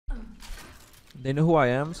They know who I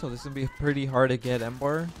am, so this is gonna be pretty hard to get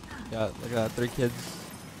M-bar. Got like 3 kids.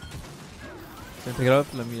 Gonna pick it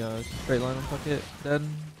up. Let me straight line him. Fuck it. Dead.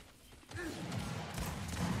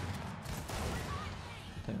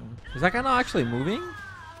 Damn. Is that guy not actually moving?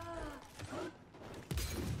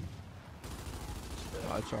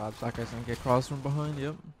 Oh, drops. That guy's gonna get crossed from behind.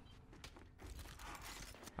 Yep.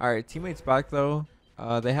 Alright, teammates back though.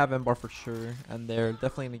 They have M-bar for sure, and they're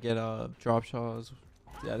definitely gonna get drop shots.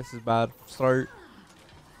 Yeah, this is bad start.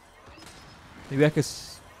 Maybe I could.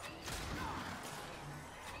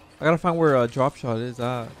 I gotta find where a drop shot is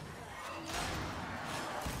at.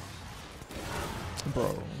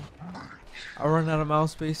 Bro, I run out of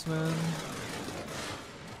mouse space, man.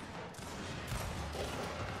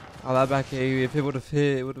 Oh, that back A, if it would have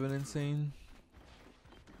hit, it would have been insane.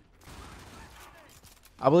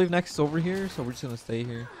 I believe next is over here, so we're just gonna stay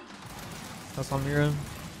here. That's on Mira.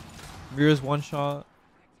 Mira's one shot.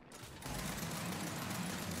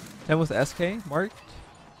 10 with SK marked.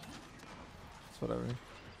 It's whatever.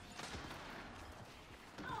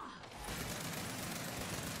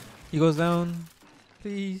 He goes down.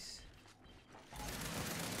 Please.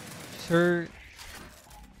 She's hurt.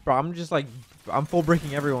 Bro, I'm just like, I'm full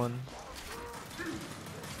breaking everyone.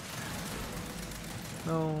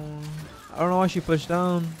 No. I don't know why she pushed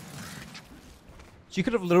down. She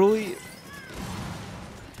could have literally...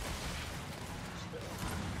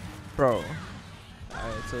 Bro.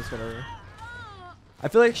 Alright, so it's whatever. I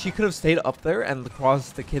feel like she could have stayed up there and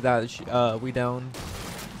crossed the kid that she, we downed.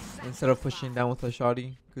 Instead of pushing down with a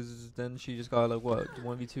shotty. Because then she just got like, what,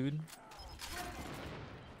 1v2'd?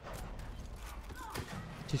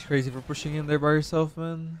 She's crazy for pushing in there by herself,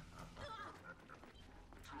 man.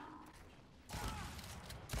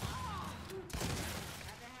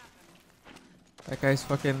 That guy's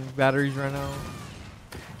fucking batteries right now.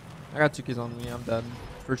 I got 2 kids on me. I'm dead.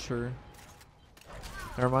 For sure.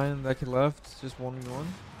 Never mind. That kid left. Just 1v1.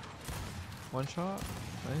 One shot.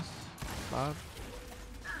 Nice. 5.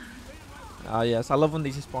 Ah, yes. I love when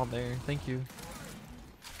they just spawn there. Thank you.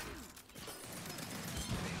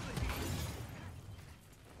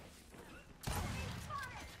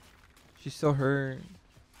 She's still hurt.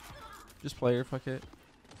 Just play her. Fuck it.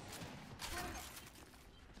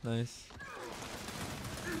 Nice.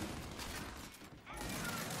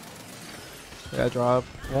 Yeah, drop.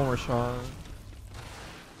 One more shot.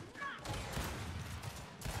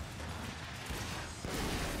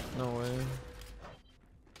 No way.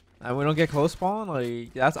 And we don't get close spawn?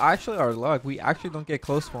 Like, that's actually our luck. We actually don't get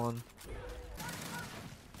close spawn.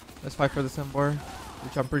 Let's fight for this M-bar,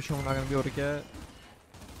 which I'm pretty sure we're not going to be able to get.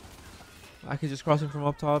 I could just cross him from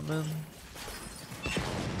up top, man.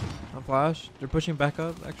 On flash. They're pushing back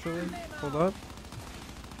up, actually. Hold up.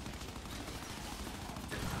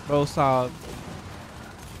 Bro, stop.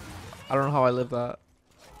 I don't know how I live that.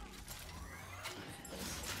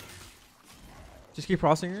 Just keep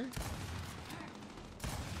crossing her.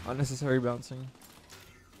 Unnecessary bouncing.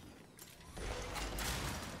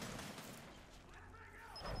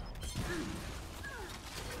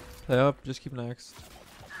 Play up, just keep next.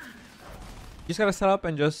 You just gotta set up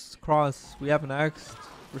and just cross. We have next.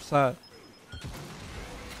 We're set.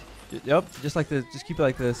 Yep, just like this. Just keep it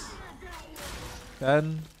like this.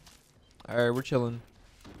 Good. Alright, we're chilling.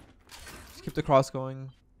 Just keep the cross going.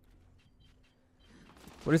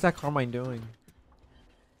 What is that Carmine doing?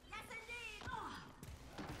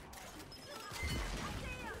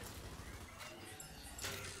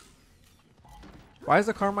 Why is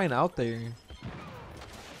the Carmine out there?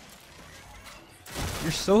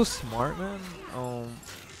 You're so smart, man.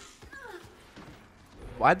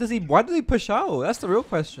 Why does he push out? That's the real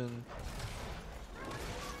question.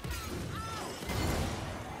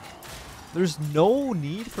 There's no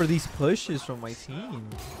need for these pushes from my team.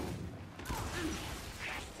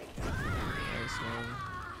 Nice, man.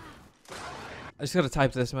 I just gotta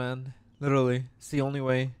type this, man. Literally. It's the only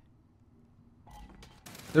way.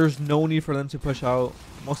 There's no need for them to push out.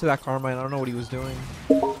 Most of that Carmine, I don't know what he was doing.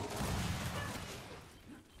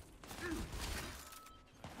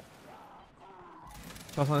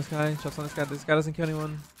 Shots on this guy. Shots on this guy. This guy doesn't kill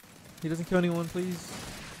anyone. He doesn't kill anyone, please.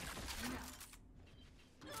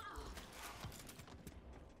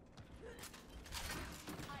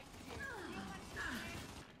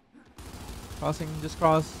 Crossing. Just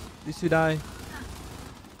cross. These 2 die.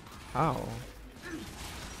 How?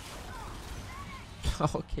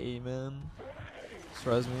 Okay, man.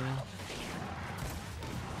 Stress me.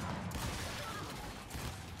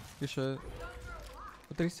 Good shit.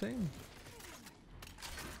 What did he say?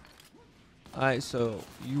 Alright, so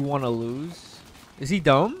you want to lose? Is he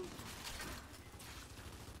dumb?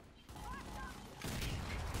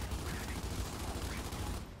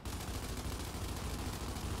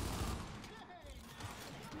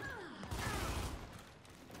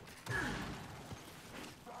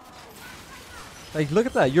 Like, look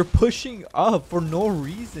at that. You're pushing up for no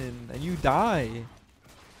reason and you die.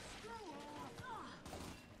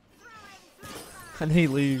 And he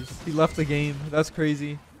leaves. He left the game. That's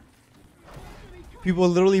crazy. People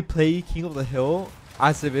literally play King of the Hill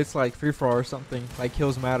as if it's like free for all or something. Like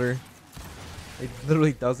kills matter. It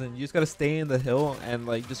literally doesn't. You just gotta stay in the hill and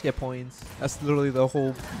like just get points. That's literally the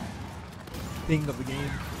whole thing of the game.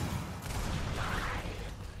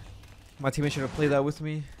 My teammate should have played that with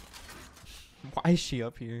me. Why is she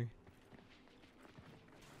up here?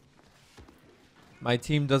 My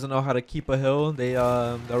team doesn't know how to keep a hill. They'd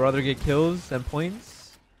rather get kills than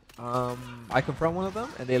points. I confront one of them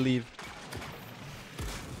and they leave.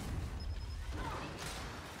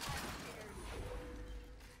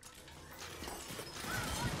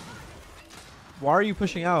 Why are you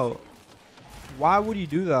pushing out? Why would you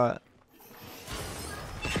do that?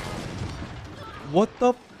 What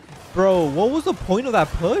the... Bro, what was the point of that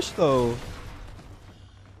push, though?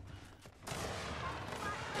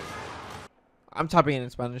 I'm typing in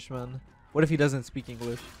Spanish, man. What if he doesn't speak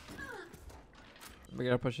English? We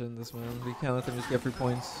gotta push it in this, man. We can't let them just get free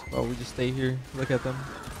points. Oh, we just stay here. Look at them.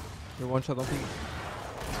 They're one shot, don't peek.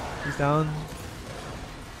 He's down.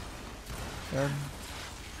 Dead.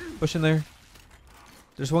 Push in there.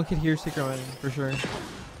 There's one kid here, secret mining, for sure.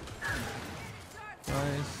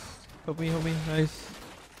 Nice. Help me, help me. Nice.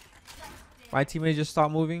 My teammate just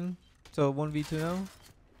stopped moving. So 1v2 now.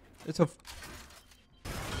 It's a... Okay.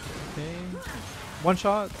 One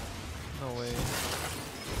shot? No way.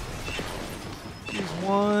 He's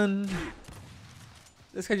one.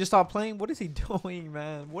 This guy just stopped playing? What is he doing,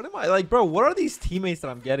 man? What am I... Like, bro, what are these teammates that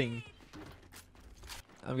I'm getting?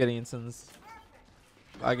 I'm getting instance.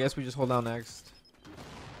 I guess we just hold down next.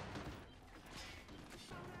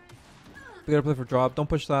 We gotta play for drop. Don't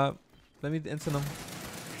push that. Let me instant him.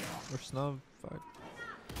 Or snub. Fuck.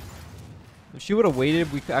 If she would have waited,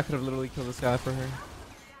 I could have literally killed this guy for her.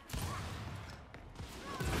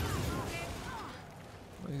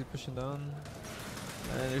 Why is he pushing down?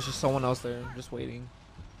 And there's just someone else there, just waiting.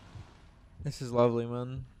 This is lovely,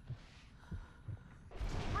 man.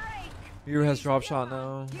 Hero has drop shot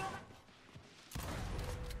now.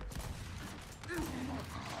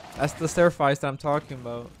 That's the stair fights that I'm talking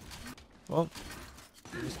about. Well,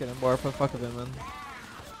 I'm just getting bar for the fuck of it, man.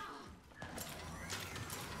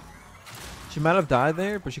 She might have died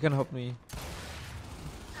there, but she kind of helped me.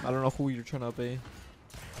 I don't know who you're trying to up-A.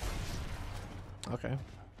 Okay.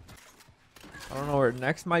 I don't know where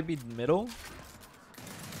next might be middle.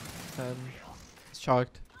 And it's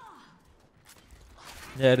chalked.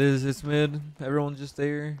 Yeah, it is. It's mid. Everyone's just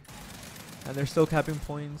there. And they're still capping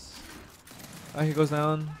points. Ah, he goes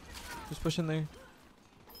down. Just push in there.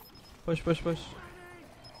 Push, push, push.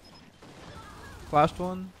 Flashed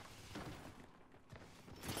one.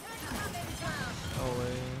 Oh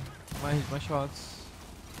way. My shots.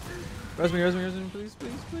 Res me, please,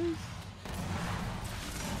 please, please.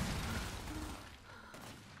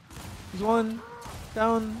 He's one.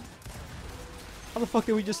 Down. How the fuck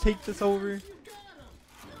did we just take this over?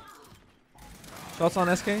 Shots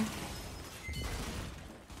on SK.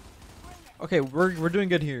 Okay, we're doing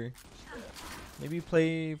good here. Maybe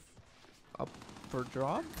play up for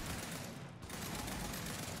drop.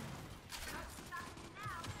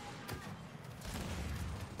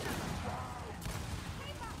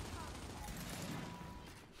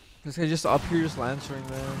 This guy just up here just lancering,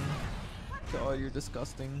 man. God, you're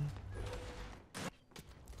disgusting.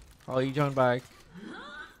 Oh, you join back.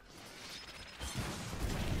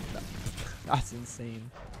 That's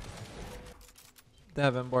insane. They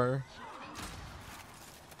have M-bar.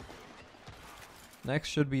 Next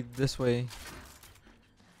should be this way.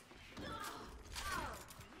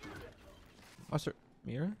 Master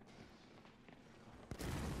mirror?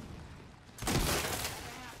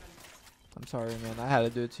 I'm sorry, man. I had to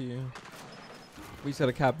do it to you. We just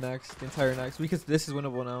gotta cap next. The entire next. Because this is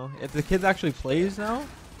winnable now. If the kid actually plays now.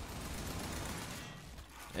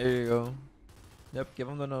 There you go. Yep, give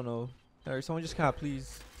him the no-no. Alright, someone just cap,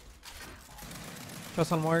 please.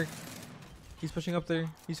 Trust on Mark. He's pushing up there.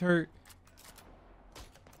 He's hurt.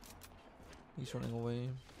 He's running away.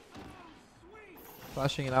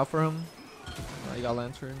 Flashing it out for him. He got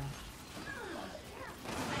lantern.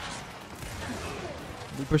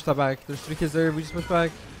 We push that back. There's 3 kids there. We just push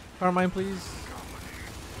back. Power mine, please.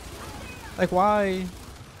 Like, why?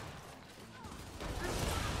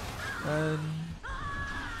 And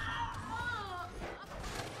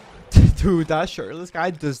dude, that shirtless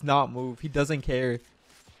guy does not move. He doesn't care.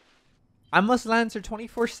 I must lancer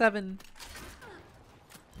 24/7.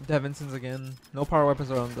 Devinson's again. No power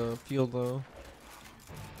weapons are on the field though.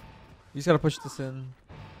 You just gotta push this in.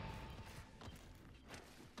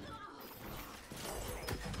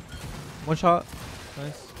 One shot.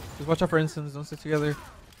 Nice. Just watch out for instants. Don't stick together.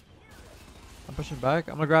 I'm pushing back.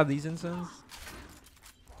 I'm gonna grab these instants.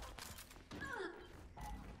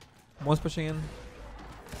 One's pushing in.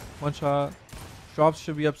 One shot. Drops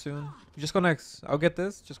should be up soon. You just go next. I'll get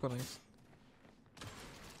this. Just go next.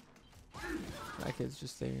 That kid's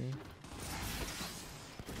just there.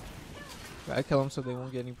 I kill them so they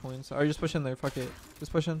won't get any points. Or just push in there. Fuck it.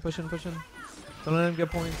 Just push in, push in, push in. Don't let them get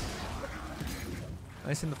points.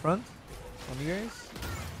 Nice in the front. On you guys.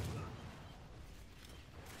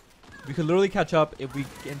 We could literally catch up if we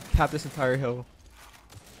can cap this entire hill.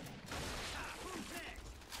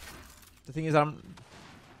 The thing is, I'm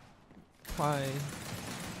fine.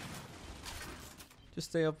 Just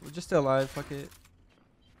stay up. Just stay alive. Fuck it.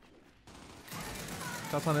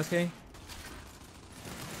 Shots on SK.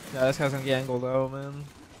 Yeah, this guy's gonna get angled out, man.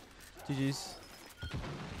 GG's.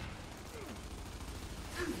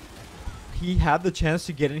 He had the chance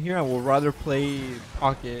to get in here. I would rather play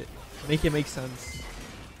pocket. Make it make sense.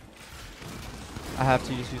 I have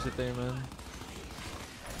to just use it there, man.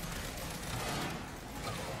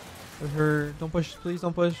 With her, don't push, please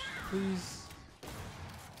don't push, please.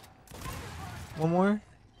 One more.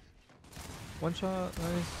 One shot,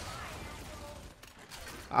 nice.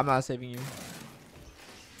 I'm not saving you.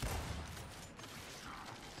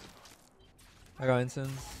 I got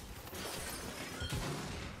instants.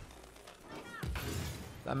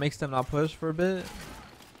 That makes them not push for a bit.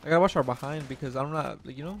 I gotta watch our behind because I'm not,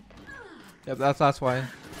 like, you know. Yeah, that's why.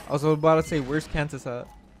 I was about to say, where's Kansas at?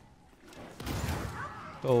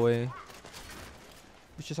 Go away.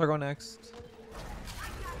 We should start going next.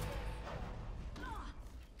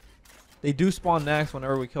 They do spawn next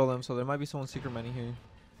whenever we kill them, so there might be someone secret many here.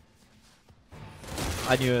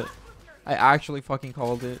 I knew it. I actually fucking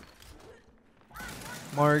called it.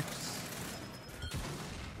 Marks.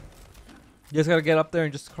 You guys gotta get up there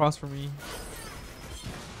and just cross for me.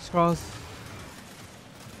 Just cross.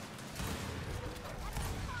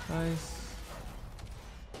 Nice.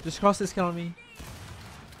 Just cross this kid on me.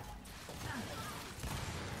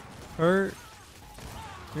 Hurt.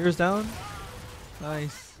 Mirror's down.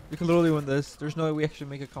 Nice. We can literally win this. There's no way we actually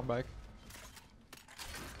make a comeback.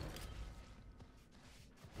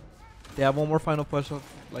 They have one more final push of,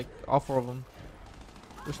 like, all four of them.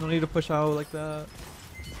 There's no need to push out like that.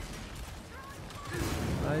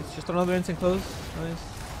 Nice. Just another instant close. Nice.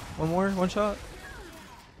 One more. One shot.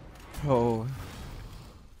 Oh.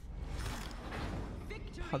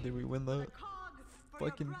 How did we win the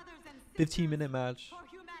fucking 15-minute match?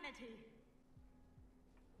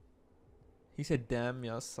 He said, damn,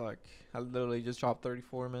 y'all suck. I literally just dropped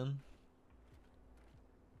 34, man.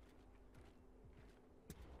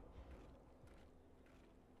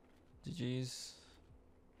 GG's.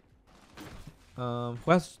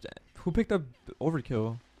 Who picked up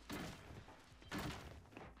overkill?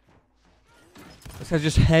 This guy's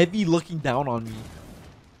just heavy looking down on me.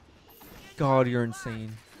 God, you're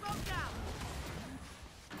insane.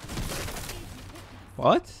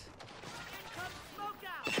 What?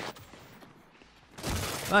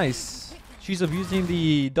 Nice. She's abusing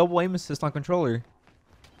the double aim assist on controller.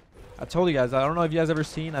 I told you guys, I don't know if you guys ever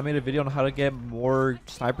seen, I made a video on how to get more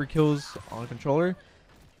sniper kills on controller.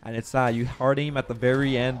 And it's that you hard aim at the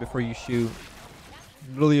very end before you shoot.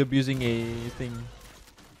 Really abusing a thing.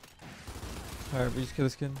 Alright, we just kill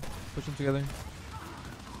this kid. Push them together.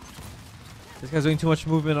 This guy's doing too much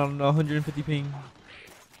movement on 150 ping.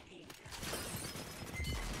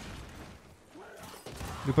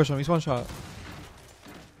 We push him, he's one shot.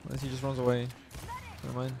 Unless he just runs away.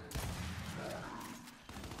 Never mind.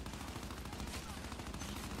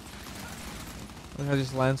 This guy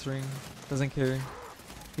just lancering. Doesn't care.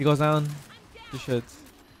 He goes down. He shit.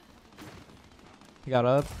 He got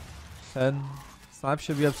up. Head. Snap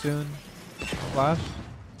should be up soon. Flash.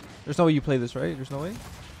 There's no way you play this, right? There's no way?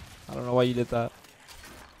 I don't know why you did that.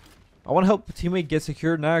 I want to help the teammate get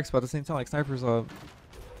secured next, but at the same time, like, sniper's up.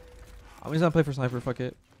 I'm just gonna play for sniper, fuck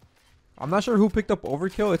it. I'm not sure who picked up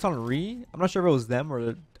overkill. It's on Re. I'm not sure if it was them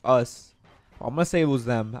or us. Well, I'm gonna say it was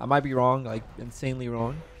them. I might be wrong, like insanely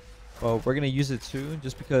wrong. But we're gonna use it too,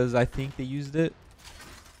 just because I think they used it.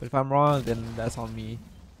 But if I'm wrong, then that's on me.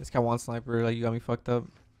 This guy wants sniper, like, you got me fucked up.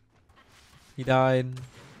 He died.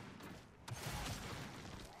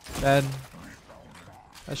 Dead.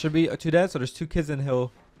 That should be 2 dead, so there's 2 kids in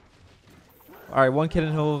hill. Alright, 1 kid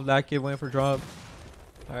in hill, that kid went for drop.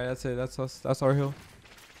 Alright, that's it, that's us, that's our hill.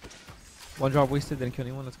 1 drop wasted, didn't kill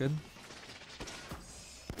anyone, that's good.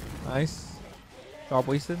 Nice. Drop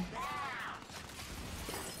wasted.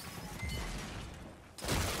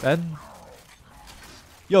 Dead.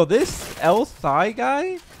 Yo, this L Thigh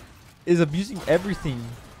guy is abusing everything.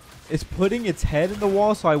 It's putting its head in the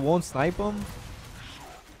wall so I won't snipe him.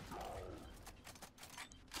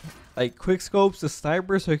 Like quick scopes the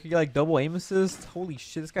sniper so he could get like double aim assist. Holy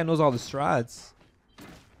shit, this guy knows all the strats.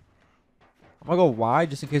 I'm gonna go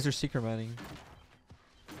wide just in case they're secret manning.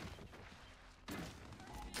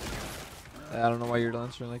 I don't know why you're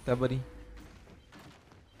answering like that, buddy.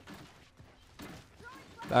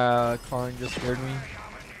 Karn just scared me.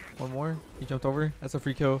 One more. He jumped over. That's a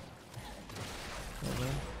free kill. Oh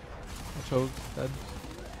man. I choked. Dead.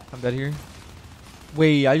 I'm dead here.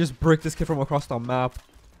 Wait, I just bricked this kid from across the map.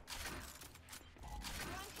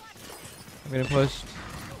 I'm getting pushed.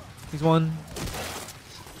 He's one.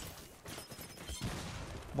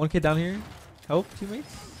 One kid down here. Help,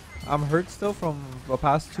 teammates. I'm hurt still from the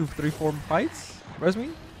past 2, 3, 4 fights. Res me.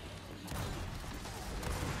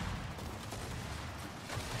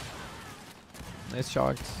 Nice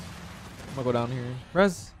shocked. I'm gonna go down here.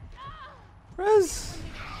 Res. Res.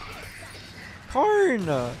 Karn.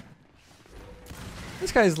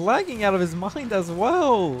 This guy's lagging out of his mind as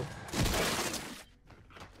well.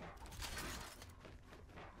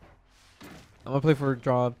 I'm gonna play for a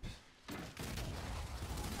drop.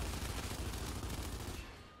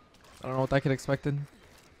 I don't know what that kid expected.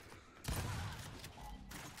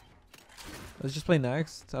 Let's just play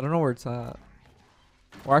next. I don't know where it's at.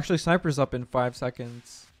 Or actually, sniper's up in 5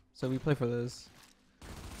 seconds. So we play for this.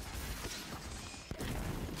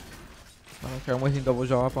 I don't care. I'm wasting double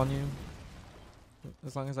drop on you.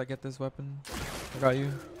 As long as I get this weapon. I got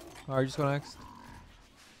you. Alright, just go next.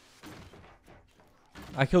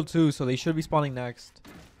 I killed 2, so they should be spawning next.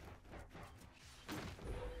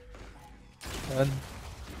 Dead.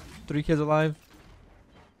 3 kids alive.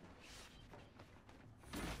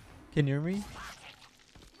 Can you hear me?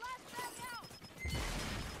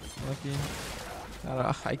 Lucky.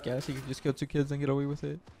 I guess he could just kill 2 kids and get away with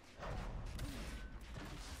it.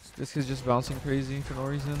 This kid's just bouncing crazy for no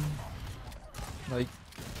reason. Like,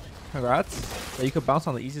 congrats. That you could bounce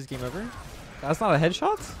on the easiest game ever. That's not a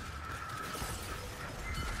headshot?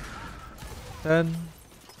 Then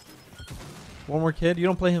one more kid. You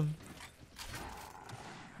don't play him.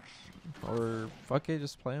 Or fuck it,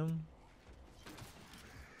 just play him.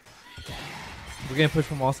 We're getting pushed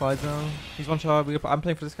from all sides now. He's one shot. I'm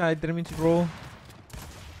playing for this guy. I didn't mean to roll.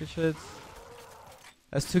 Good shit.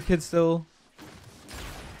 That's 2 kids still.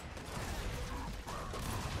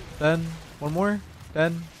 Then one more.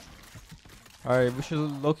 Then. Alright, we should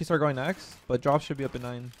low-key start going next. But drop should be up at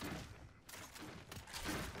 9.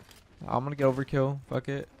 I'm gonna get overkill. Fuck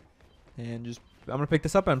it. And just I'm gonna pick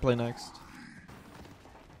this up and play next.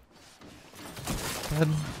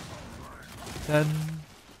 Then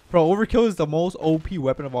bro, overkill is the most OP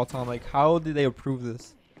weapon of all time. Like, how did they approve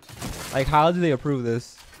this? Like, how did they approve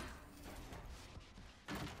this?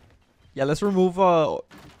 Yeah, let's remove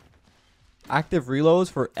active reloads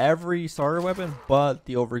for every starter weapon but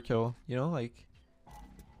the overkill. You know, like,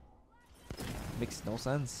 makes no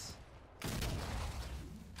sense.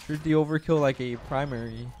 Treat the overkill like a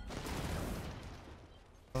primary.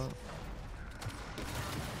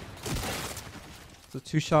 It's a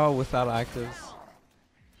 2-shot without actives.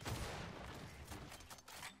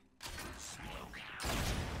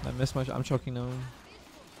 I missed my I'm choking now.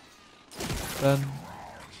 Then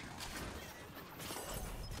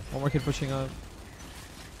one more kid pushing up.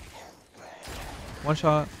 1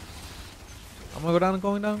 shot. I'm gonna go down,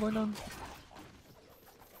 going down.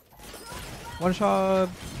 1 shot.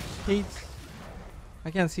 Kate.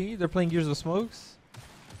 I can't see. They're playing Gears of Smokes.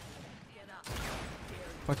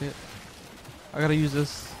 Fuck it. I gotta use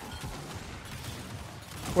this.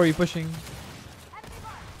 Where are you pushing?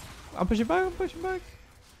 I'm pushing back.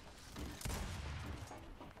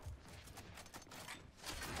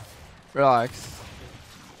 Relax.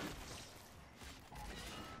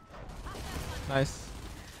 Nice.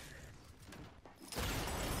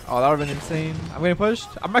 Oh, that would've been insane. I'm getting pushed.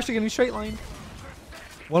 I'm actually getting straight line.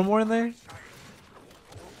 One more in there.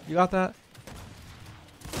 You got that?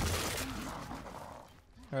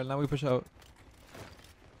 Alright, now we push out.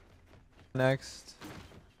 Next.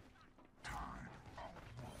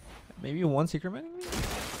 Maybe one secret manning me?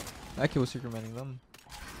 That kid was secret manning them.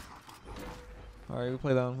 Alright, we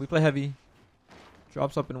play down. We play heavy.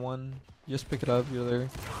 Drops up in 1. Just pick it up. You're there.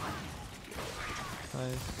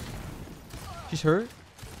 Nice. She's hurt.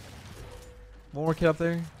 One more kid up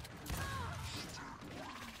there.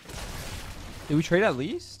 Did we trade at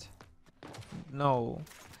least? No.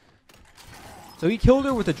 So he killed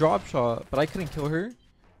her with a drop shot, but I couldn't kill her.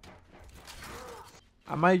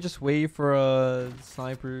 I might just wait for a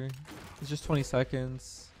sniper. It's just 20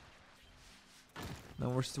 seconds.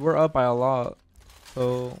 No, we're up by a lot,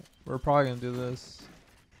 so we're probably gonna do this.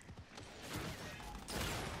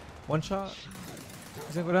 One shot.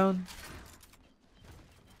 He's gonna go down.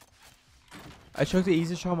 I choked the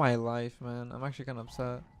easiest shot of my life, man. I'm actually kind of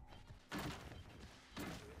upset.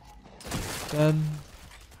 Then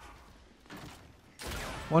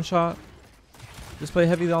one shot. Just play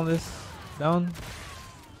heavy on this. Down.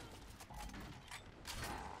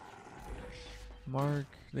 Mark.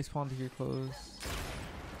 They spawned here close.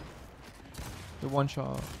 The one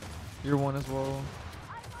shot. You're one as well.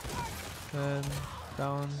 Then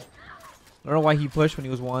down. I don't know why he pushed when he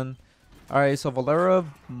was one. Alright, so Valera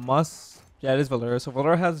must. Yeah, it is Valera. So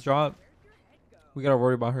Valera has drop. We gotta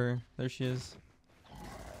worry about her. There she is.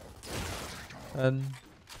 And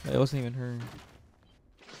it wasn't even her.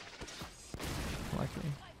 Likely.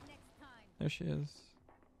 There she is.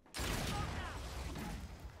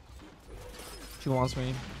 She wants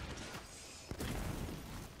me.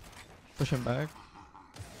 Push him back.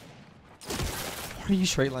 Why are you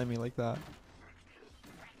straight line me like that?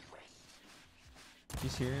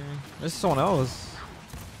 He's here. This is someone else.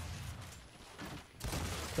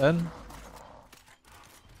 Then.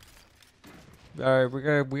 Alright,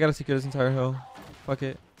 we gotta secure this entire hill. Fuck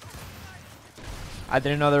it. I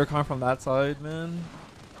didn't know they were coming from that side, man.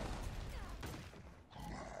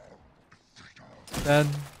 Then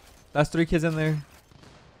that's 3 kids in there.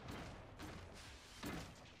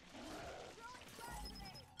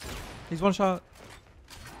 He's one shot.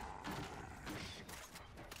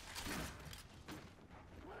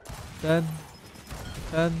 Dead.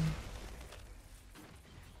 Dead.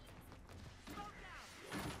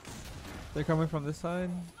 They're coming from this side.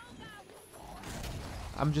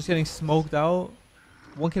 I'm just getting smoked out.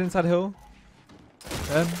 One kid inside hill.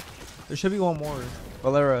 Dead. There should be one more.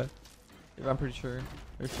 Valera. I'm pretty sure.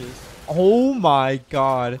 There she is. Oh my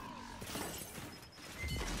god.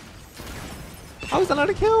 How was that not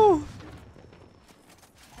a kill?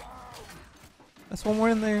 That's one more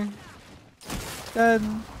in there. Dead.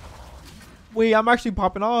 Wait, I'm actually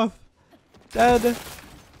popping off. Dead.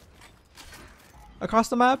 Across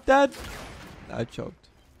the map, dead. I choked.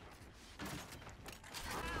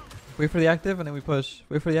 Wait for the active and then we push.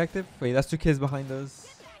 Wait for the active. Wait, that's 2 kids behind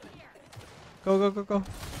us. Go, go, go, go.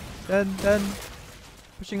 Dead, dead.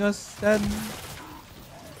 Pushing us. Dead.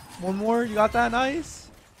 One more. You got that?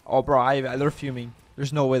 Nice. Oh, bro, they're fuming.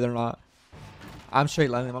 There's no way they're not. I'm straight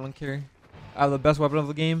lining them. I don't care. I have the best weapon of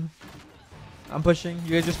the game. I'm pushing.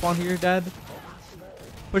 You guys just spawn here, dead.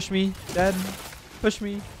 Push me, dead. Push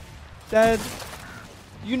me, dead.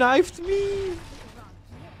 You knifed me.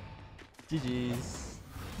 GG's.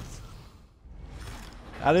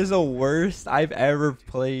 That is the worst I've ever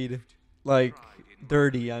played. Like,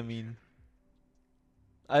 dirty, I mean.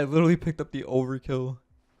 I literally picked up the overkill.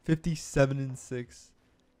 57 and 6.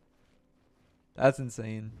 That's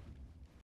insane.